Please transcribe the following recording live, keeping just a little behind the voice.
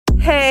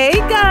Hey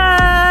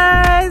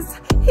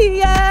guys,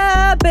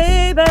 yeah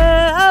baby,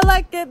 I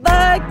like it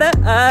like that,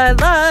 I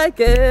like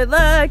it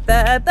like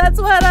that,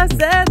 that's what I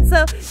said,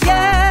 so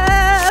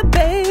yeah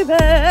baby,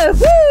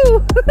 woo!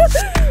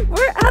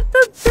 We're at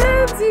the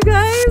bins, you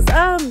guys.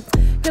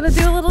 Gonna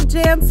do a little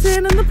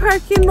dancing in the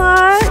parking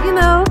lot, you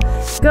know,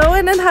 go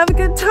in and have a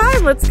good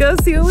time. Let's go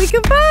see what we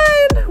can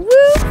find.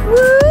 Whoop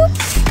whoop,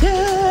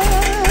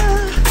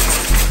 yeah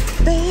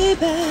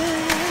baby.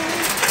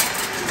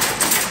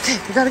 Okay,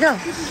 we gotta go.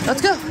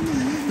 Let's go.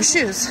 There's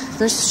shoes.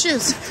 There's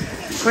shoes.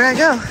 Where I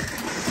go?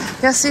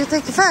 Gotta see what they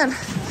can find.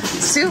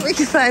 See what we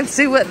can find.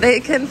 See what they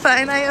can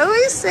find. I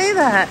always say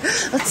that.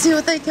 Let's see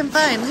what they can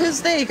find. Who's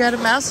they? You got a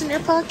mouse in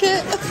your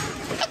pocket?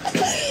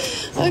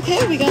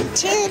 Okay, we got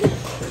 10.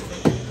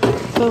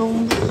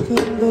 Boom,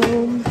 boom,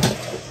 boom.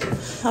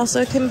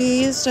 Also can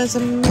be used as a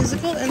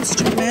musical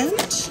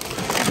instrument.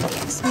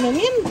 This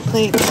minion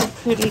plates are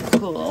pretty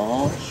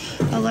cool.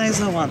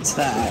 Eliza wants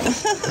that.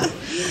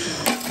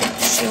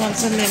 She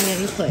wants a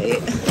minion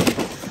plate.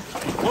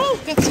 Oh,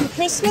 got some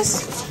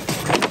Christmas.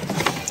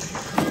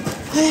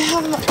 I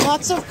have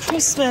lots of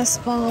Christmas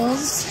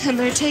balls, and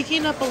they're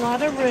taking up a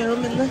lot of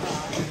room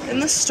in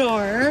the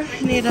store.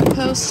 I need to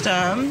post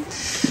them.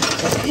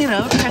 You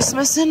know,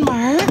 Christmas in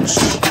March.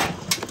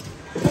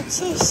 What's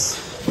this?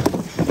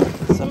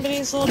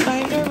 Somebody's little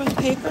binder with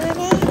paper in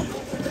it?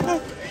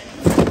 Oh.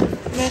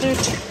 Another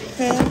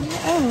trim.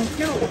 Oh.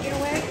 No, your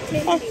way.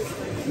 Oh.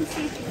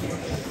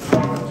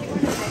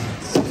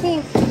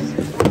 Cool.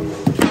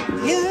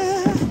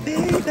 Yeah,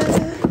 baby.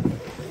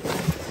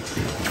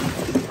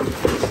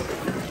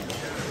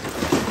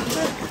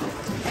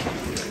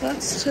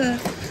 Lots to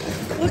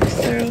look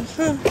through,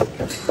 huh?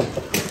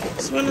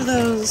 It's one of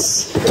those.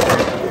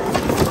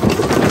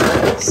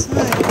 It's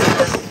like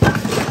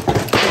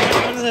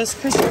one of those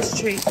Christmas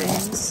tree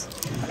things.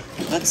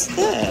 What's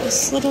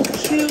this? Little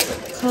cute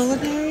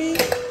culinary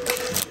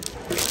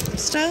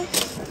stuff?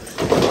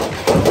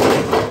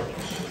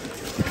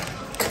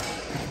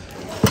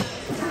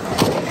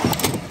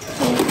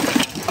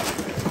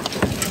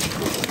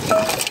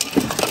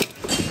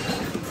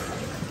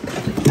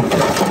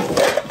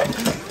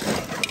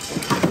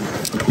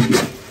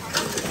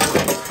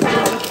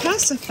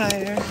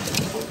 Pacifier.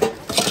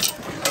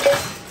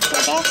 The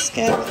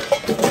basket.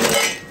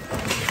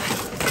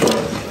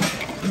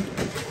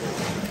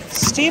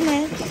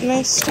 Steamer.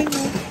 Nice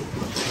steamer.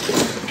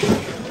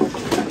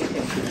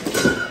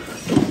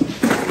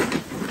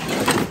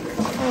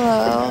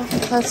 Whoa,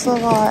 that's a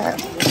lot.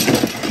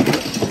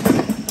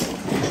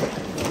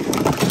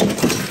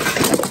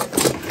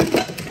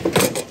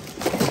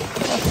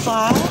 A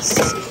flask.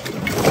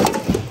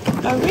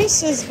 A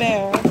Reese's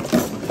Bear.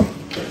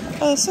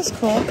 Oh, this is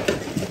cool.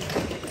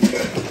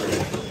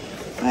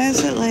 Why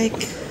is it like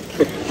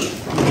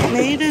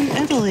made in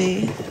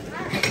Italy?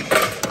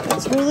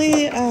 It's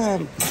really,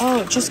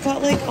 oh, it just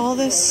got like all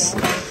this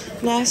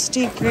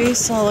nasty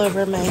grease all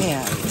over my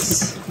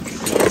hands.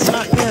 It's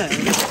not good.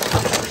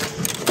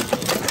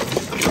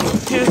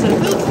 Here's a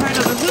part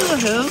of a hula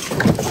hoop.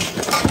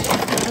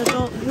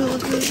 Adult hula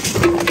hoop.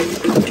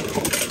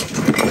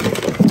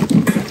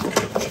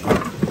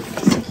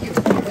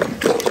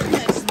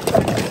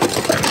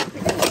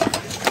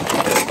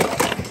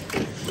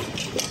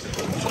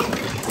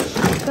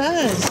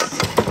 Buzz.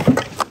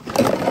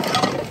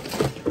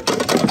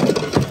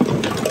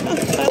 Oh,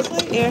 Buzz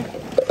Lightyear.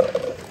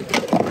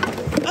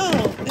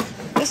 Oh,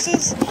 this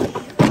is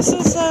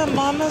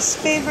Mama's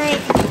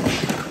favorite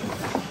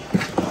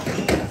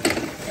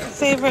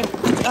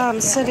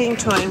sitting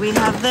toy. We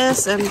have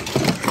this, and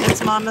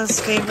it's Mama's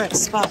favorite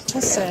spot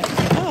to sit.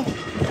 Oh,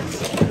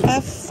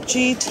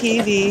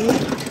 FGTV.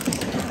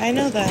 I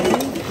know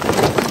that.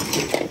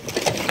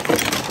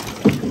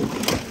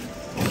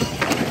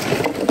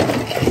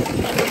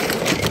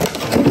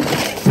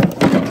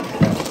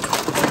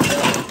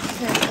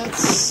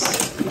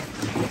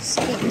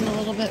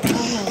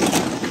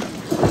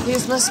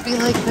 These must be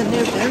like the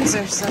new bins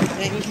or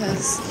something,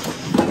 because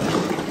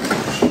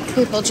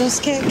people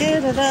just can't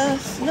get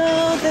enough.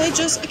 No, they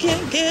just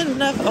can't get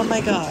enough. Oh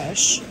my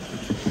gosh.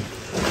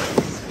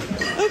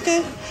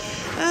 Okay,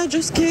 I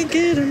just can't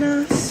get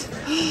enough.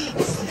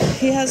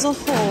 He has a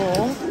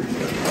hole.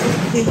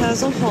 He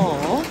has a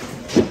hole.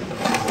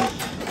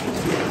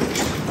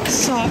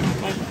 Sock.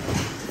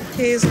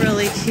 He's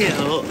really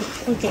cute.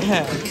 Look at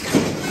him.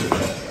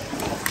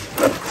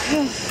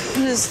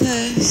 What is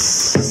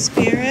this?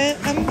 Spirit,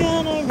 I'm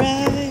gonna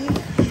ride.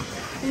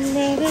 I'm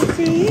running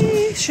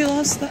free. She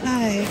lost the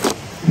eye.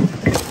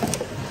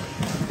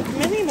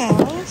 Minnie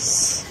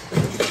Mouse.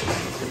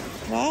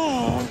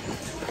 Wow.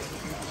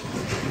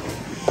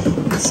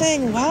 I'm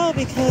saying wow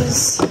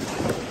because,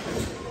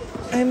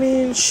 I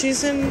mean, she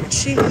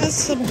has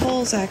some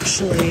holes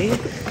actually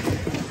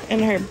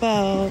in her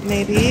bow,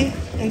 maybe,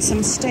 and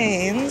some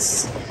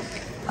stains.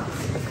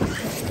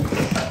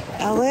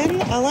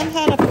 Ellen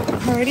had a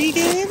party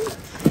game.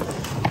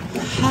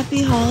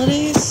 Happy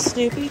Holidays,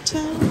 Snoopy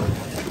Town.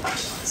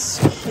 It's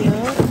cute.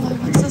 Oh,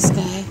 what's this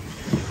guy?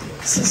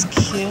 This is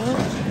cute.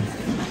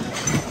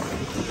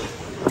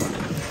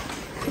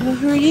 Oh,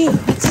 who are you?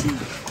 What's you?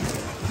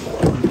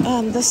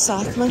 The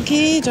sock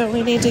monkey. Don't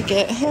we need to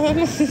get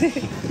him?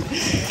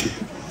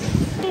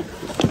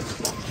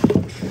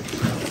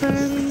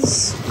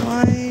 Friends,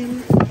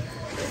 wine,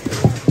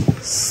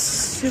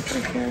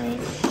 superhero.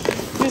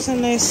 Here's a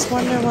nice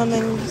Wonder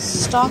Woman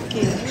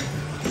stocking.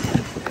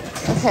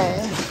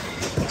 Okay.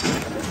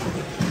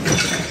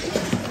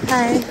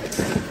 Hi.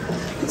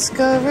 Let's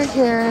go over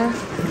here.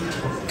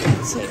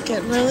 It's like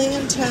getting really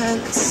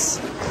intense.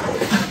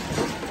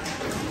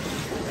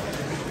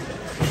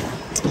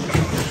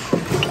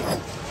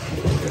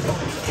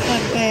 A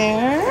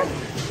bear.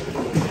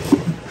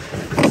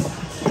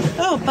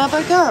 Oh,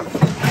 Bubba Gump.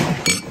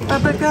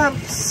 Bubba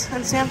Gump's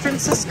in San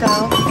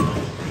Francisco.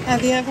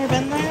 Have you ever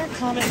been there?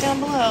 Comment down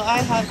below. I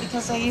have,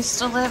 because I used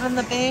to live in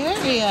the Bay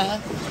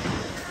Area.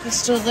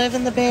 Used to live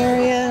in the Bay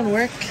Area and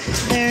work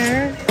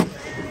there.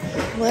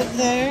 Live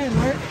there and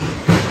work.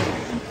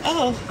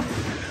 Oh,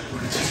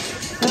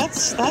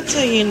 that's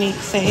a unique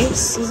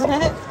face, isn't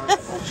it?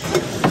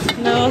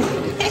 No.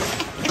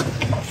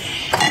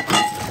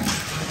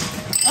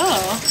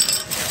 Oh,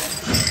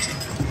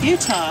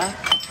 Utah.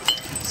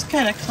 It's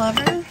kind of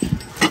clever.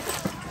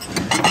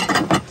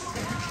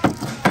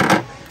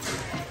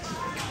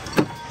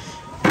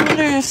 I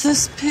wonder if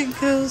this pig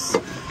goes.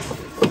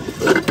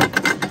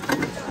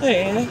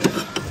 There you go.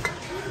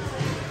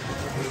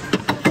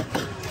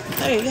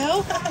 There you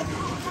go.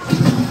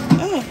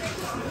 Oh.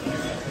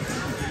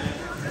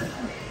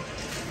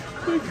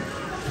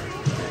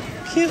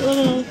 Cute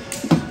little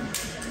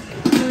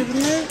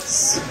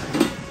movements.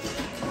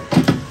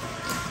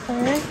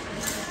 Alright.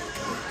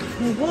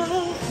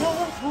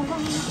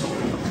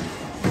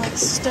 Got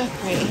stuck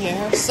right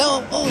here. So,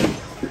 I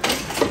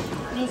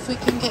don't know if we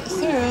can get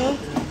through.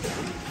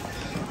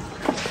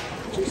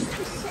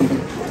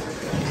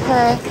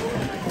 Okay.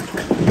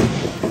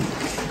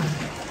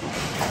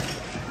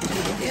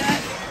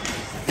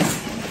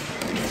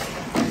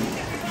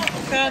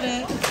 Got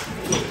it.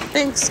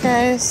 Thanks,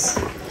 guys.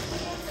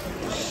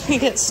 You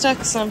get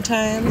stuck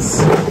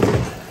sometimes.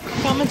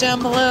 Comment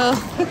down below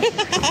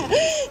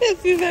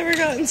if you've ever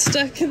gotten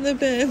stuck in the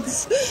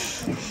bins.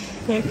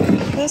 Okay,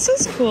 this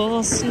is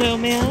cool.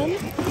 Snowman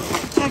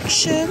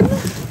action.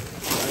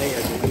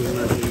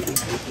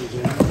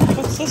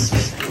 What's this?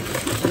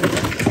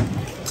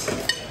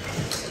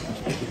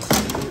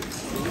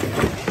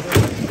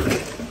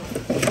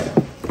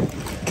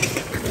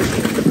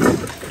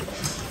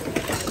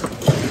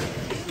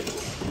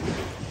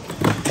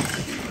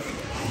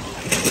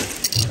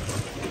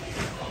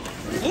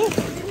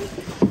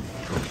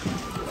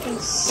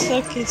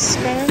 Silky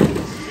scarf.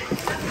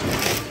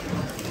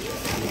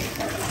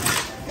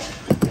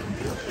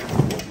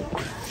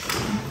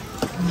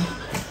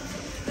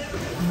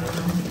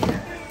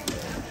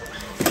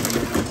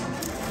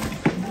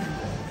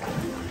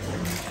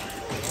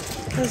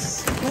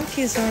 There's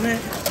monkeys on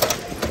it.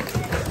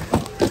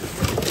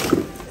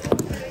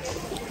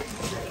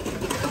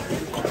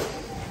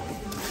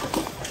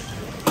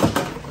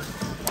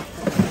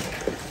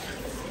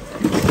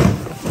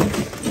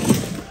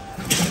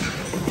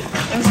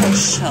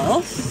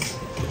 Shelf.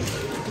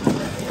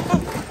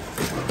 Oh.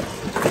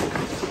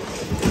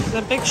 There's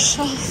a big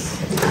shelf.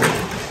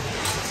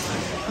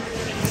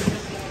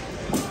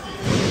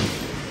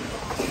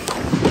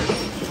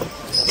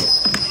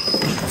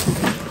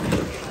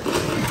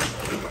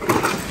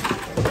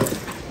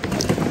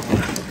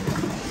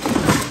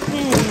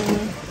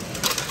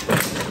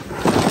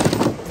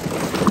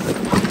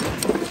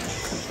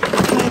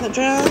 Okay, the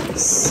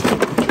drugs.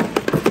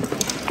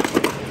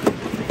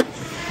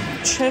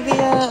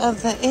 Trivia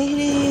of the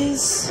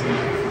 80s.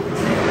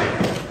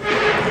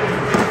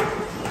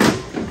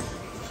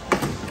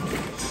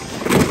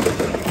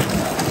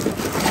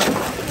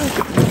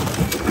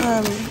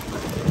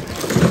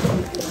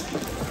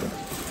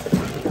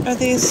 Are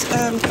these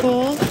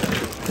cool?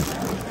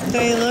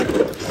 They look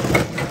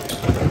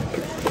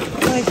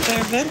like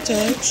they're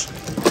vintage.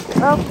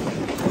 Oh.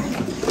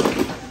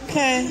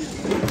 Okay.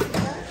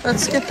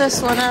 Let's get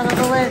this one out of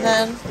the way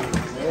then.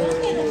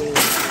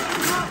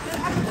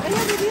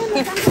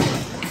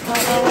 I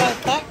don't know what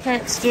that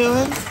part's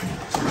doing.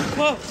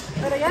 Whoa.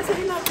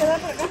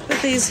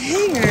 With these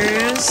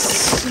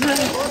hangers.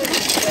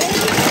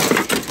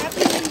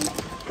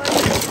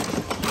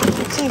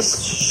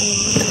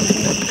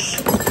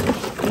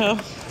 No.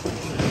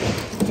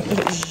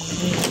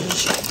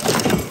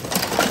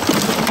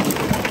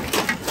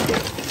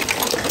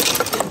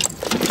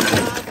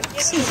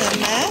 This is a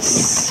mess.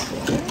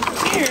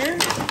 Here.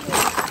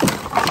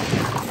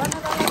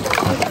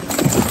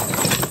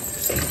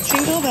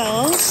 Jingle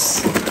bells.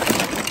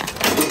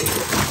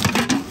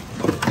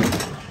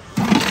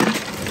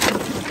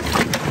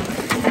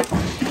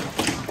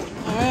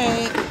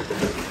 Alright.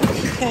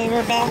 Okay,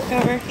 we're back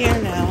over here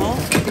now.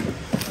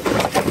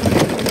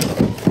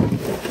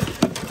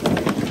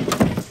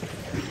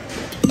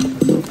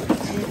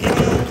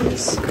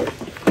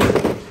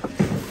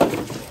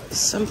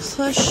 Some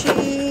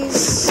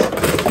plushies.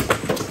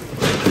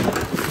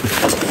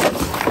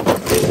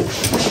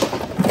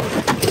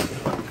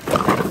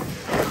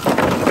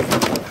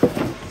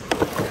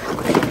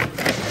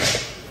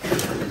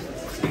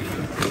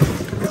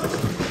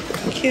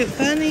 Cute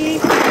bunny.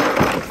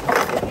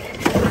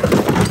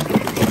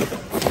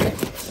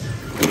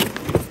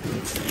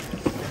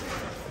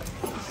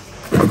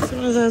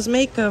 Some of those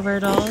makeover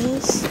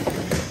dolls.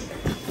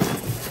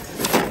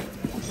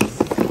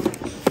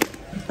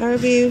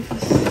 Barbie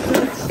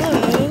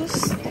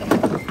clothes.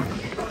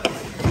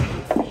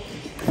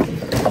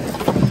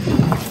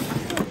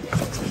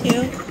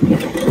 Cute.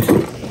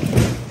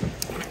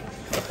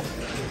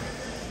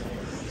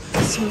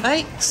 Some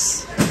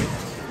bikes.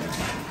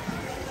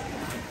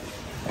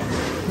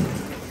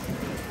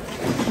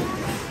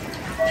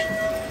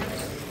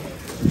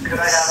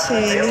 Let's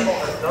see.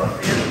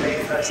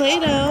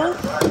 Play-Doh.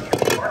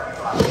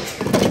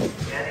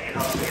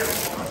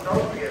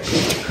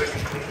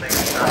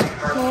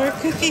 More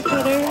cookie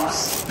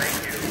cutters.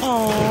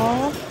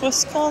 Aww,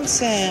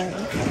 Wisconsin.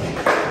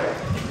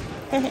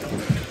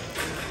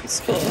 It's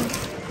cool.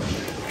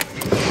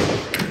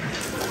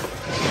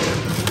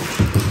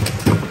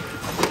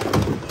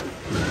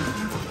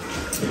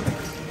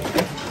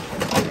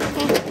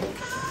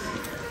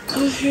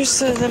 Oh, here's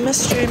the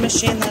mystery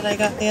machine that I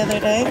got the other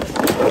day.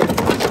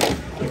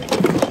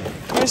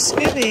 Where's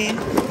Scooby?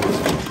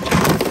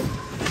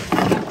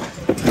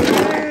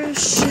 Where's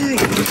Shaggy?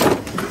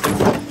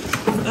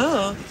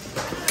 Oh,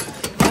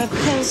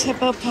 Redpin's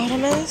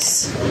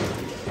hippopotamus.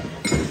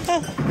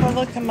 Huh, I'll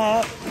look him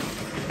up.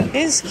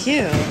 He's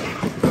cute.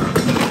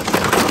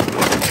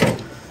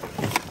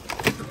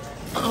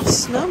 Oh,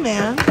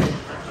 snowman.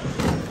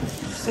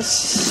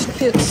 This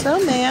cute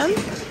snowman.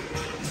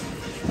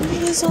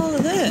 What is all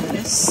of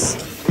this?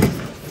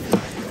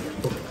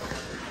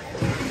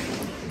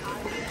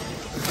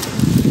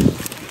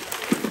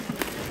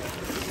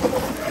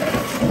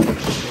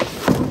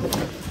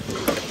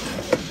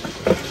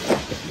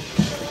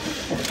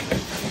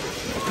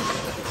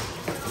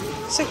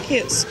 It's a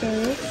cute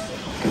skirt.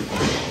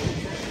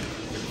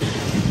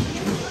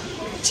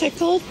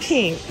 Tickle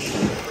pink.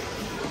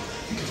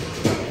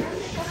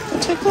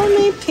 Tickle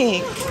me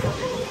pink.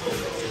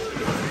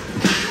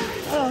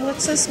 Oh,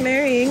 what's this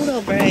Mary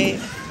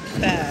Englebright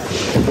bag?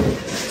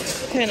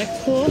 Kind of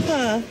cool,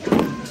 huh?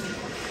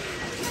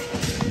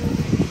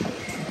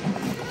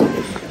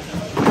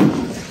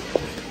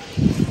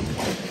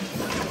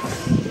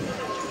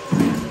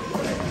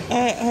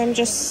 I'm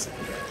just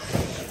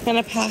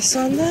gonna pass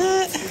on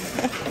that.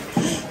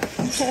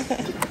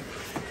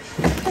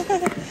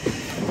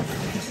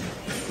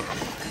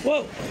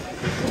 Whoa,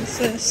 what's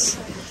this?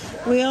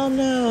 We all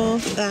know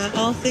that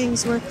all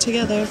things work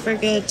together for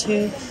good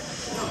to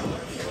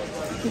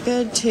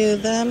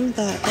them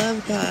that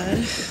love God.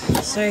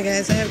 Sorry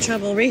guys, I have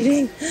trouble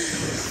reading.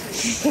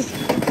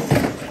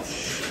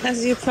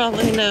 As you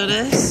probably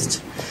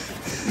noticed.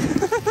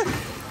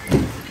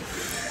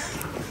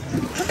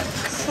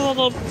 It's a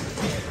little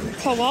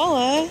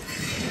koala.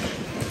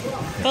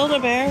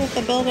 Build-A-Bear with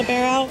the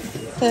Build-A-Bear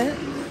outfit.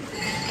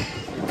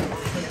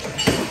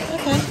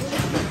 Okay.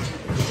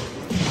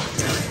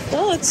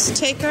 Well, let's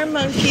take our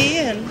monkey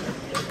and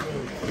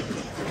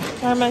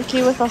our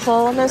monkey with a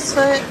hole in his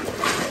foot.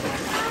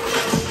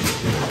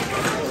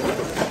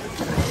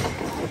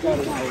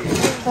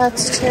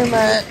 That's too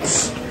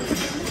much.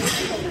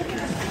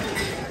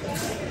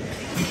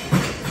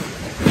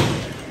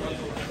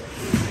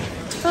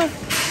 Huh.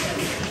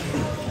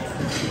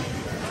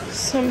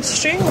 Some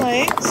string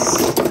lights.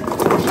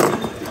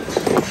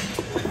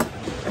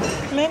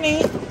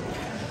 Many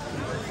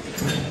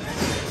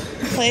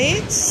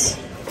plates.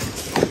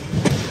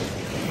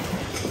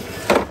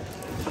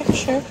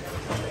 Picture.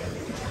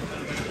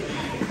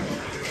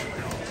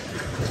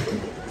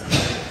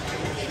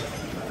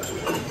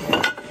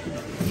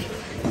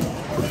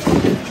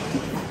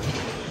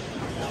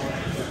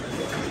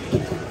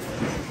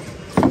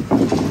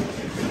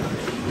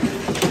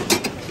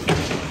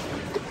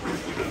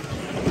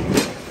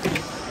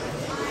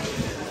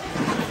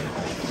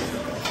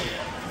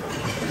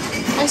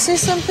 I see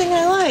something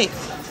I like.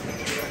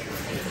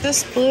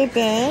 This blue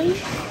bin.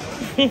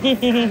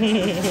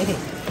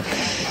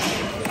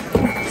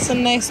 It's a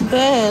nice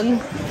bin.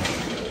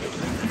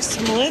 There's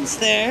some lids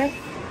there.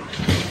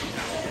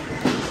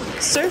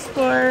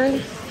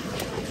 Surfboard.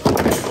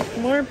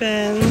 More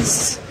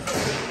bins.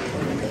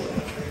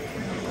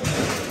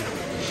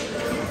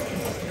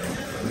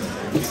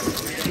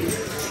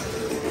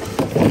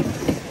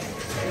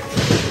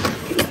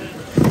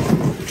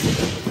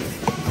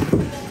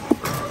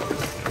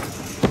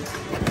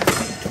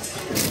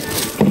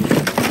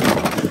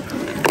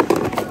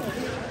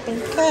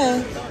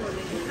 Okay.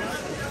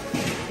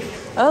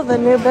 Oh, the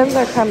new bins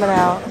are coming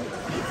out.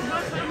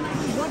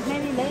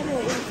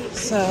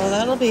 So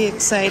that'll be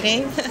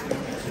exciting.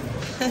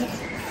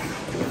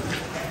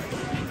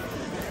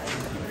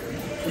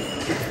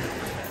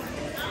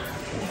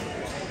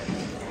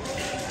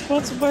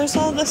 Where's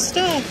all the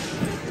stuff?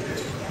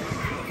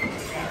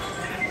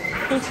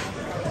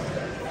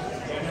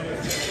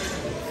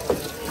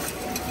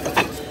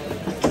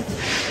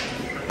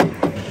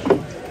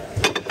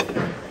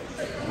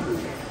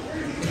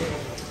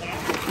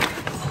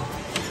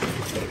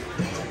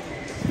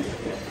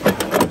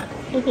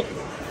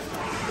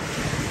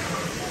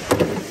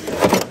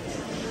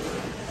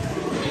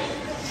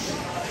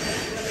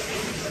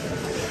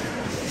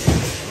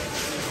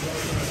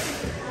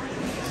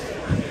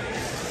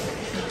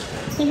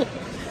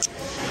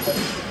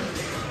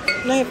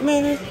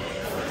 Nightmare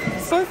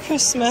for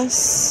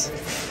Christmas.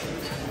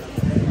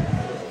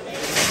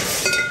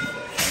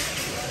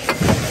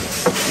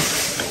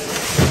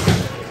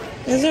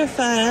 These are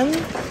fun.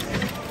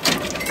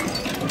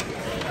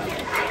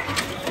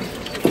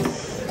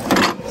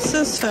 This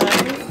is fun.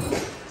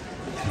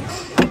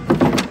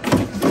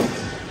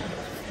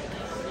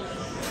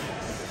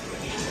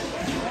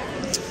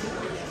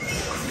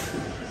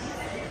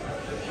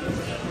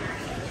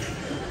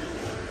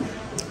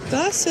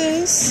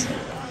 Glasses.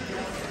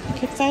 You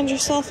could find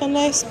yourself a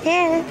nice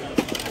pair.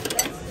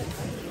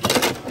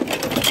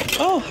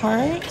 Oh,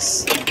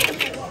 hearts.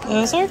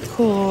 Those are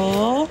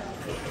cool.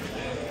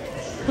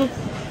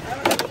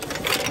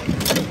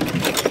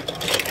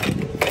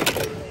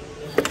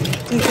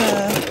 Like a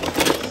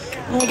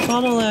old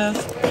bottle of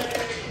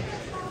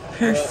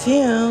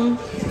perfume,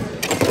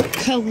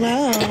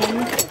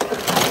 cologne.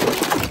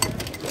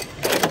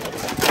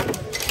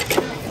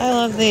 I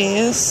love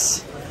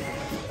these.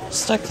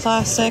 Just a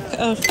classic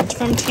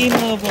from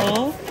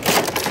T-Mobile.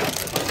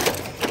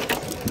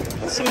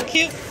 Some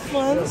cute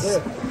ones.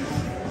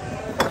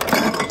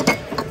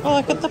 Oh,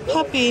 look at the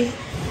puppy.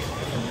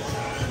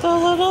 The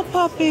little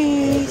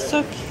puppy.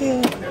 So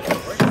cute.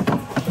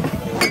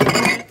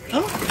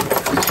 Oh.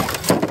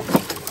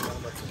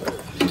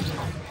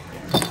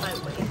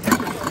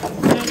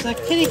 There's a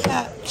kitty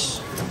catch.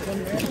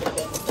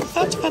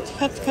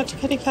 Catch,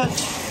 kitty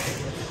catch.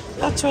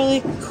 That's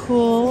really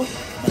cool.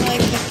 I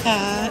like the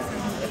cat.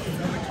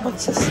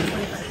 What's this?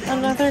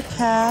 Another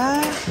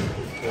cat?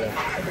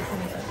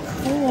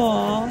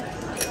 Cool.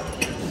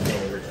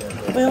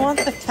 We want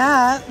the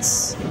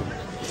cats.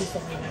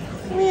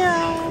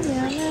 Meow,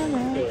 meow, meow,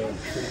 meow.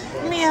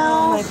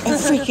 Meow. I'm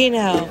freaking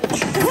out.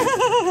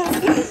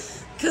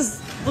 Because,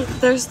 look,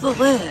 there's the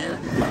lid.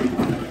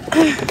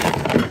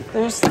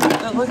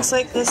 It looks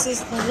like this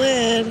is the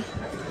lid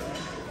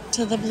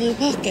to the blue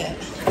bucket.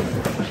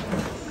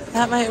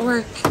 That might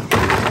work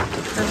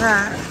for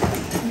that.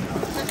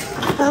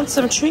 Found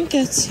some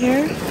trinkets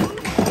here.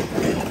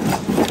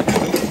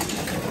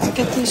 Let's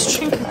get these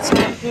trinkets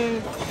out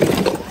here.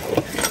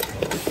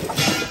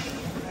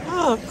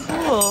 Oh,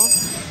 cool.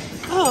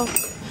 Oh,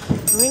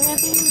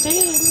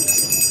 ring-a-ding-ding.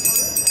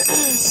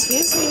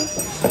 Excuse me.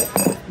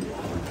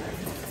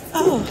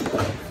 Oh.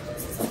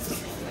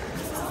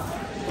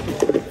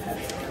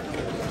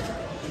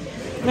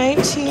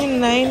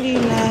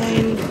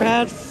 1999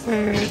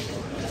 Bradford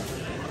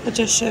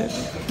edition.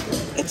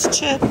 It's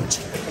chipped.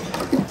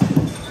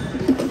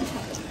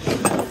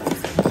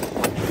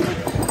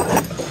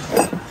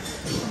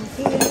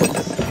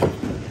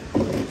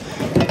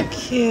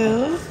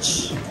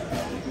 Cute.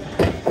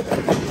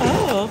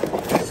 Oh.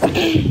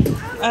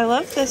 I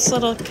love this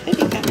little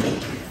kitty cat.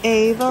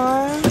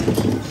 Avon.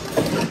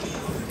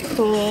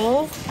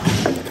 Cool.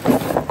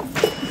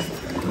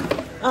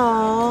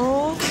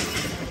 Oh.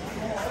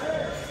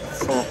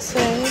 What's that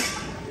say?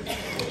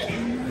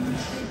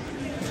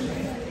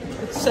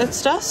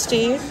 It's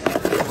dusty,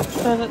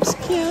 but it's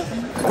cute.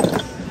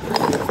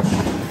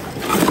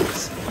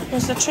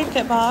 There's a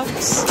trinket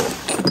box.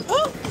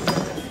 Oh!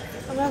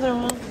 Another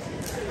one.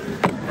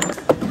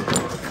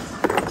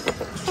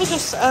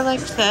 I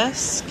like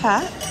this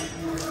cat.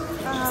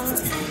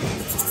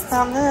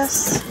 Found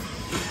this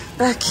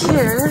back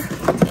here.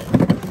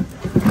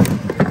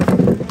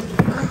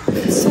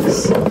 What's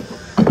this?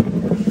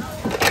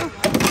 Oh,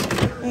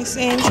 nice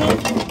angel.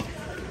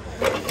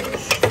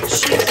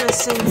 She's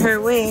missing her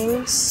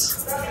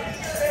wings.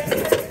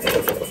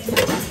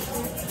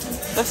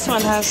 This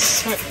one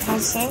has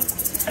it.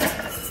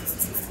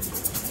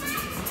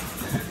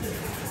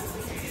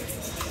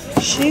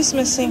 She's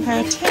missing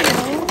her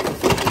tail.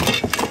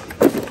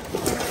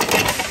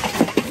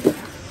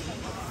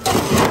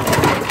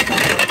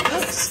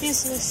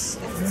 Excuse me.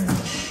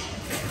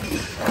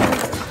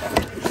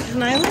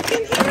 Can I look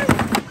in here?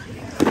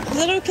 Is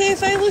it okay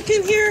if I look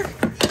in here?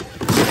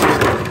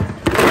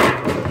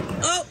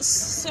 Oh,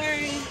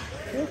 sorry.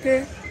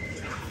 Okay.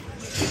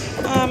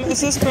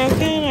 Is this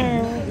broken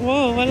or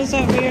whoa? What is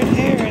that weird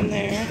hair in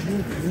there?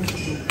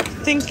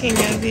 Thinking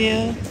of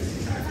you.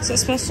 Is it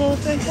supposed to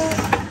look like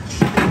that?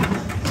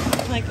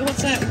 Like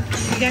what's that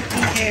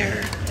yucky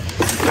hair?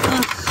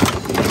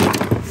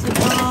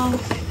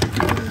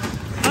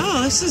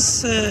 Oh, this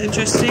is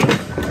interesting.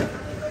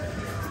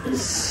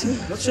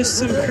 It's just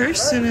some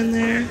person in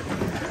there.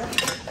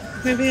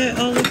 Maybe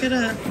I'll look it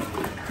up.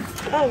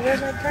 Oh,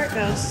 where'd my cart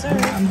go? Sir.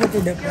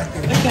 Okay.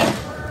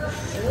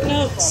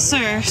 No,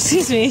 sir.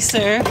 Excuse me,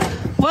 sir.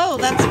 Whoa,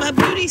 that's my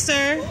booty,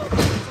 sir.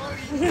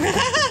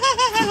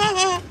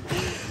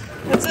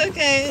 It's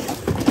okay.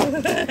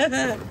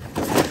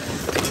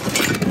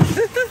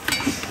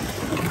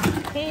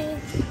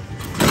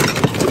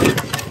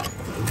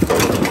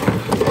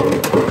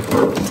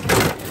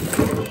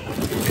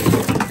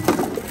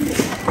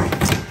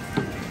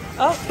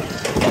 Oh,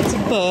 it's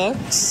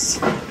books.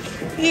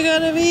 You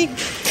gotta be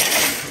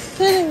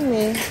kidding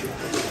me.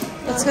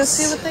 Let's go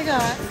see what they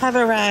got. Have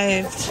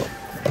arrived.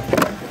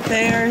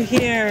 They are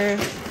here.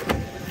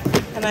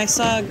 And and I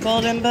saw a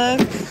golden book.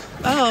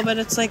 Oh, but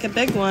it's like a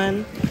big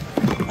one.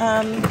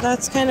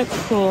 That's kind of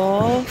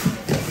cool.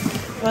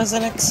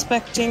 Wasn't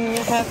expecting.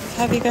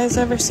 Have you guys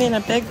ever seen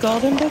a big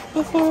golden book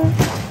before?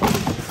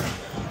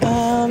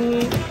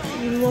 I'll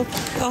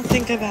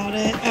think about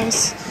it. I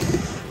was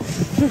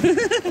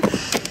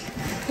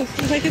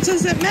like, it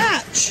doesn't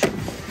match.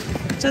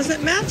 It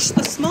doesn't match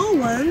the small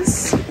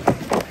ones.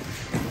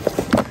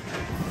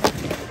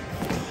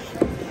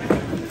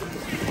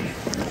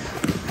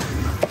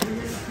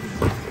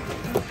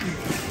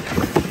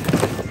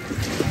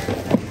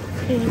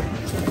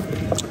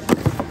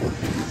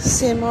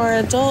 See more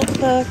adult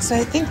books.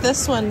 I think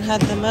this one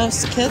had the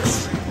most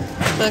kids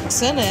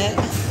books in it.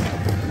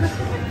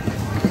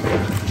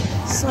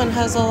 This one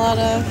has a lot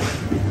of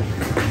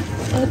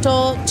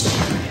adult.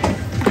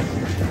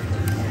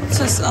 What's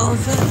this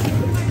elephant?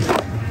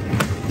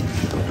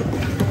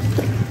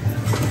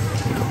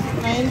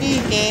 90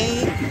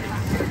 gay.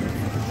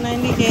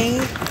 90 gay.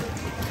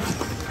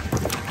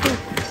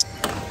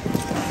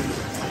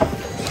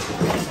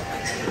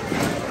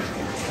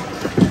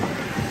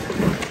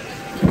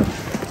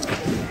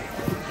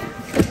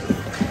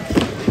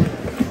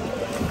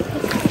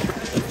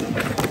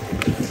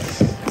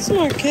 Some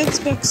more kids'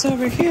 books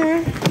over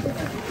here.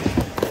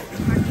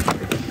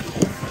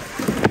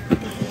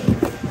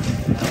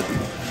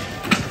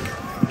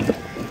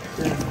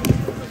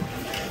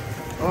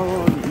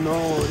 Oh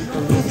no.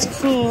 That's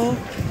cool.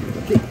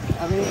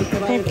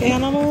 Like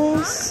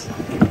animals.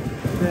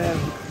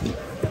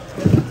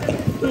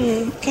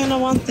 Kind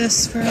of want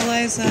this for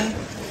Eliza.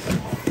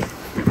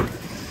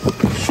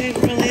 She'd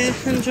really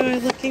enjoy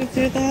looking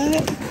through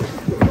that.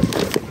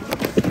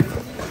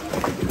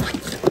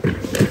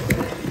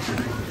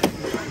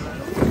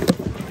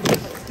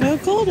 No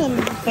golden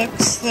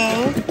books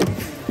though.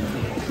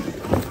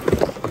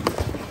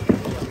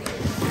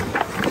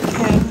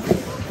 Okay.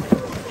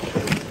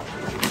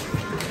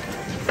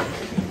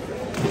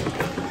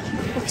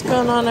 What's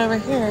going on over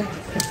here?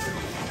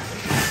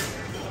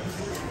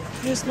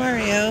 Here's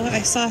Mario.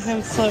 I saw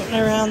him floating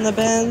around the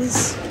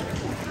bins.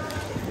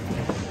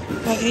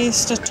 But he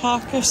used to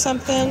talk or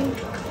something.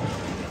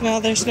 Now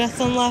there's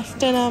nothing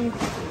left in him.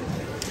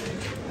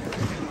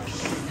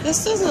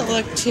 This doesn't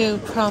look too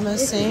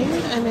promising.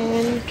 I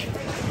mean,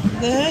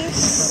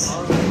 this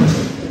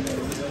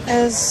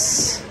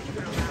is,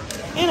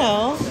 you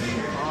know,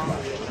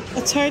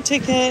 it's hard to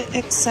get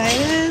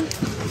excited.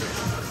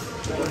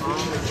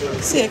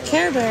 I see a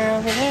Care Bear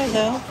over there,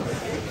 though.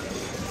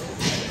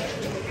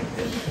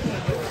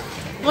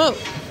 Whoa.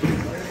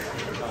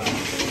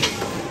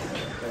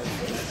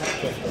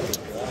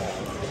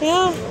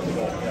 Yeah.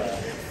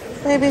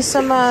 Maybe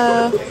some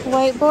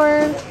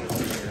whiteboard.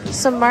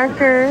 Some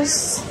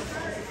markers.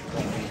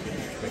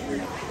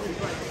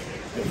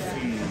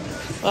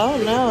 Oh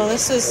no,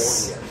 this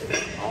is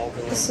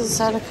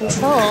out of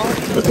control.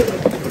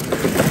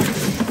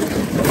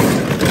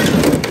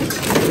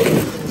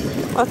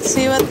 Let's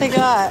see what they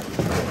got.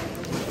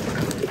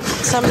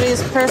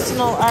 Somebody's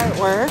personal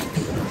artwork.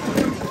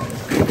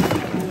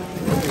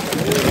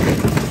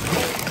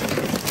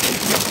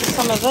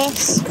 Some of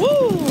this.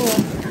 Woo!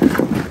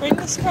 Bring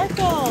the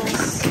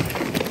sparkles.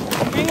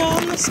 Bring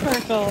on the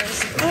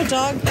sparkles. Oh,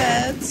 dog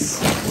beds.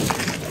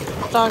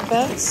 Dog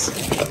beds.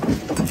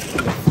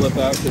 Flip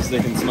out because they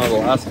can smell the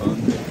last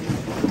one.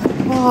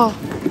 Oh.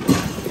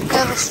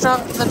 Yeah,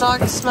 the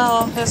dog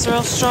smell is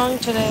real strong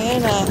today,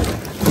 ain't it?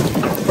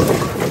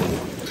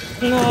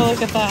 No,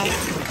 look at that.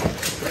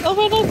 Oh,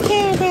 little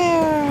Care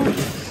Bear.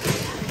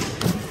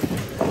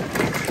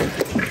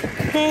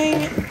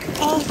 Praying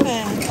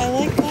elephant. I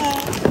like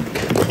that.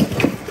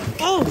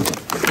 Oh,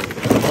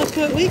 look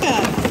what we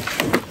got.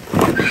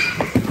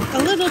 A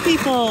little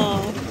people.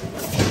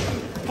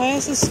 Why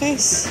is his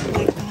face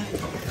like that?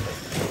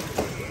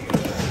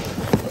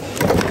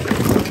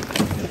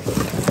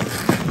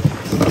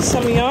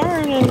 Some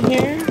yarn in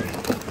here.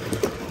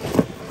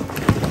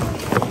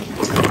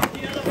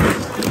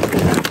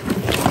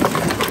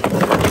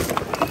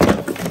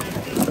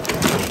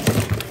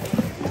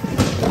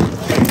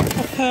 A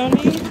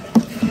pony.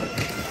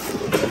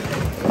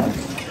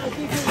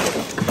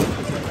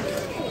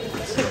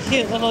 It's a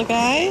cute little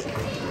guy.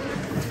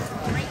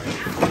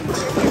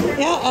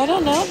 Yeah, I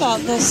don't know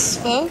about this,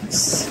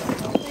 folks.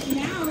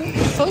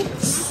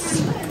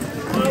 Folks.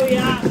 Oh,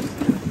 yeah.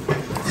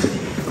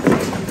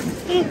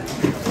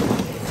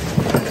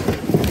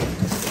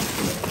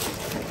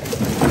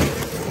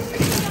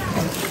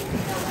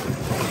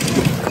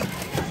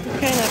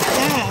 Kind of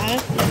bad.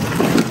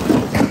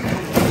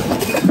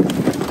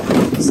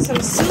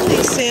 Some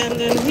silly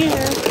sand in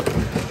here.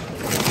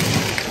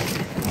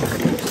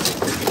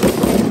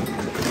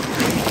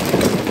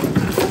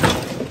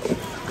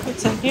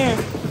 What's in here?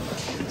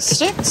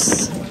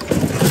 Sticks?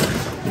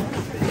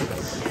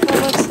 Oh,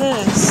 what's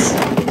this?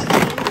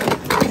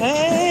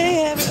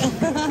 Hey!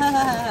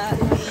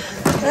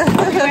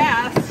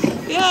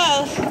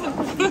 Yeah.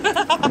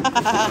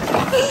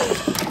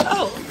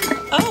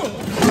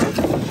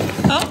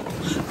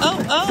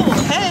 Oh,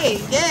 hey,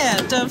 yeah,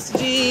 Dumpster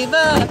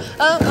Diva.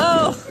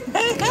 Oh,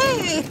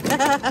 hey,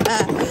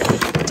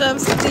 hey.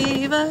 Dumps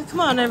Diva. Come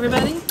on,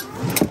 everybody.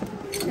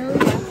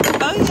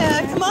 Oh,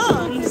 yeah, come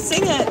on.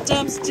 Sing it,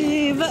 Dumps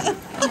Diva.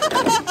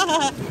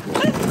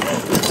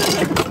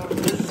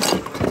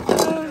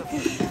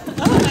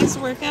 Oh, nice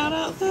workout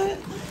outfit.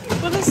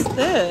 What is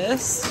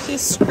this? Do you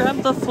scrub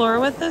the floor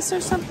with this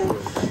or something? I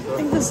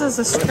think this is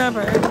a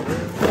scrubber.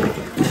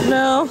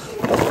 No.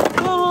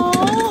 Oh,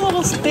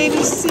 little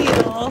baby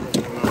seal.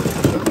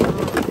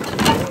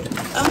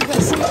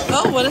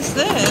 Oh, what is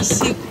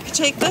this? You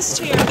take this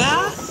to your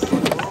bath,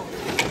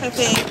 I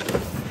think.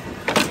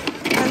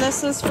 And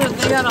this is for,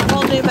 they got a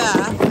whole new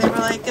bath. They were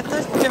like,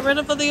 get rid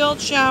of the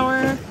old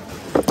shower.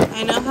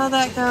 I know how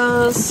that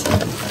goes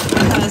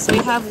because we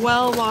have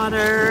well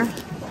water.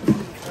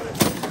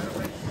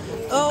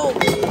 Oh,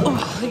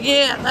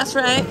 yeah, that's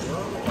right.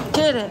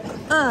 Get it.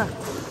 Oh,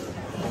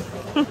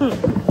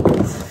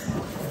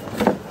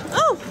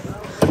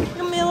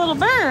 give me a little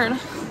bird.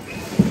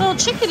 Little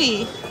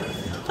chickadee.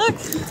 Look.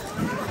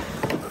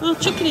 Little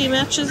chickadee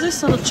matches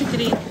this little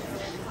chickadee.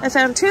 I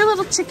found 2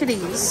 little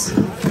chickadees.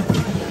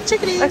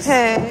 Chickadees.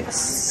 Okay,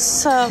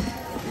 so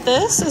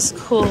this is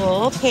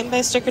cool. Paint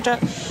by Sticker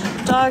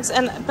Dogs.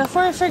 And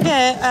before I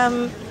forget,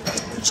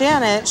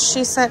 Janet,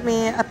 she sent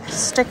me a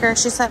sticker.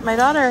 She sent my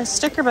daughter a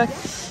sticker book.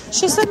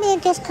 She sent me a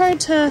gift card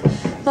to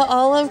the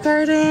Olive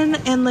Garden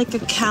and like a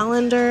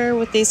calendar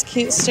with these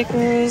cute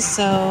stickers.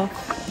 So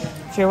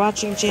if you're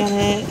watching,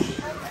 Janet,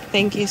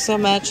 thank you so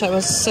much. That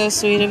was so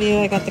sweet of you.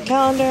 I got the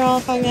calendar all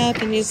hung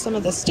up and used some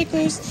of the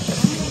stickers.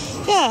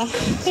 Yeah, I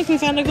think we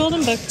found a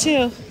golden book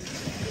too.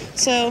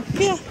 So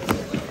yeah,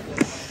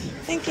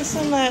 thank you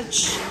so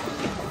much.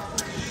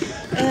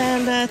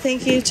 And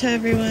thank you to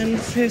everyone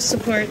who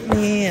support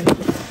me and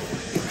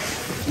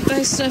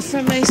buy stuff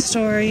from my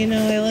store. You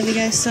know, I love you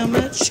guys so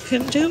much.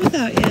 Couldn't do it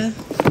without you.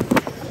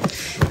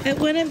 It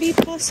wouldn't be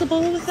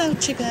possible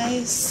without you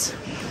guys.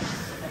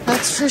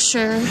 That's for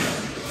sure.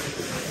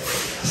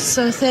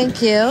 So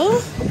thank you.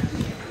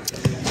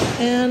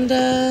 And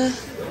I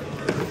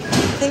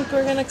think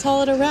we're going to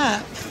call it a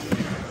wrap.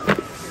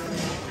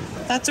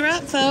 That's a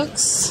wrap,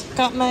 folks.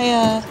 Got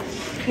my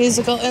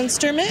musical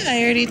instrument.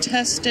 I already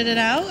tested it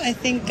out. I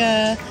think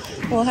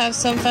we'll have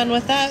some fun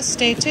with that.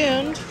 Stay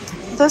tuned.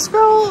 This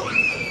girl,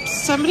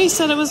 somebody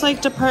said it was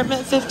like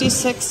Department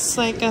 56,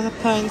 like a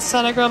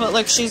poinsettia girl, but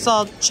like she's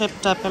all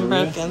chipped up and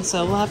broken,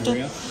 so we'll have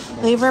to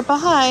leave her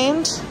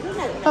behind.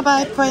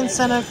 Bye-bye,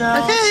 poinsettia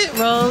girl. Okay,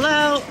 roll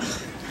out.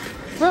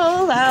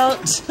 Roll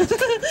out.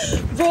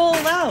 Roll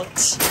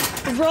out.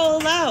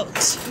 Roll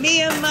out.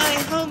 Me and my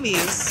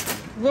homies.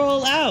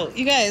 Roll out.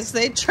 You guys,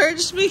 they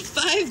charged me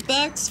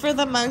 $5 for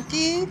the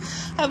monkey.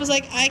 I was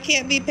like, I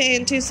can't be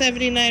paying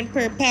 $2.79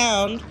 per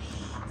pound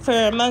for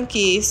a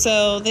monkey,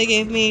 so they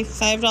gave me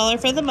 $5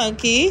 for the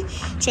monkey,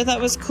 which I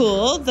thought was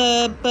cool.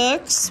 The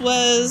books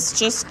was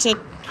just to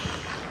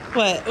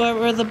what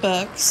were the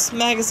books?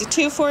 Magazine,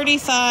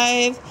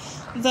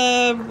 $2.45.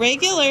 The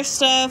regular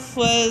stuff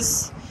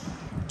was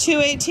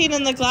 $2.18,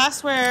 and the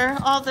glassware,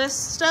 all this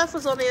stuff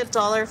was only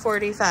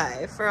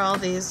 $1.45 for all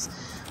these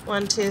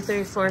 1, 2,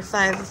 3, 4,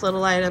 5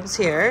 little items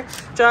here.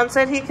 John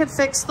said he could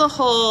fix the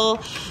hole.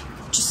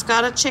 Just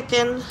got a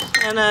chicken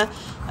and a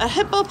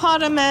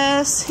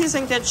hippopotamus. He's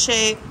in good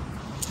shape.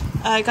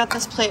 I got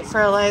this plate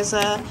for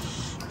Eliza.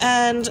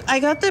 And I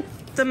got the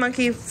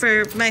monkey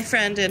for my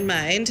friend in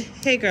mind.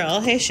 Hey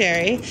girl, hey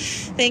Sherry.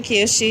 Thank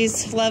you. She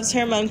loves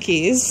her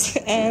monkeys.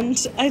 And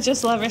I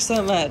just love her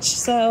so much.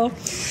 So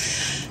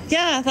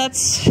yeah,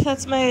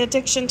 that's my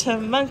addiction to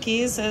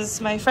monkeys,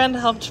 as my friend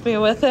helped me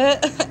with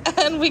it.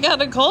 And we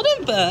got a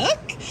golden book.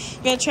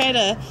 I'm gonna try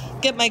to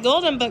get my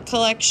golden book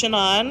collection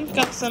on.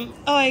 Got some,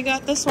 oh, I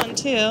got this one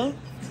too.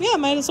 Yeah,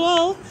 might as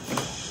well.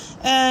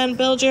 And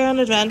Build Your Own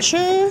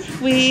Adventure.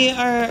 We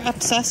are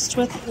obsessed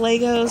with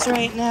Legos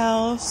right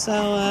now, so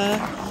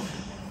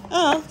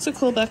oh, it's a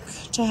cool book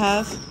to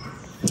have.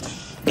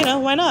 You know,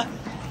 why not?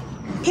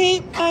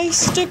 Paint by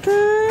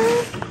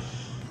Sticker.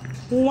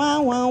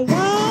 Wow, wow,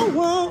 wow,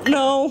 wow.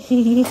 No,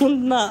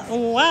 not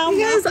wow.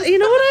 You guys, you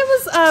know what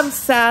I was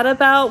sad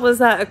about was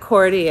that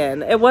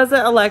accordion. It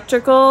wasn't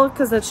electrical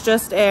because it's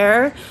just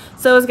air.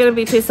 So it was going to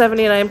be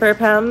 $2.79 per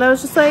pound. And I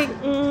was just like,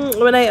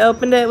 when I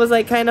opened it, it was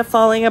like kind of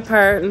falling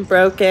apart and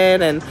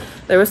broken. And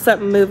there was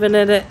something moving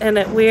in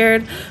it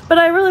weird. But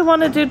I really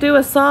wanted to do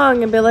a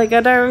song and be like,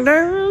 a dang,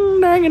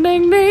 dang, dang,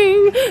 dang,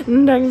 dang,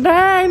 dang,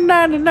 dang,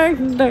 dang,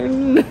 dang,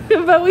 dang.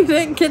 But we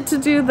didn't get to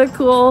do the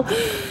cool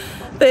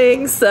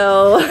thing.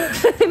 So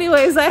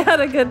anyways, I had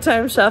a good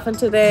time shopping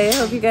today.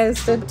 Hope you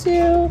guys did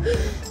too.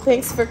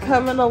 Thanks for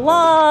coming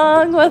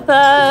along with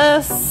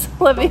us.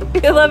 Love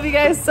you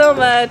guys so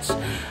much.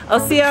 I'll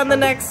see you on the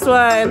next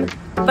one.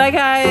 Bye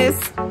guys.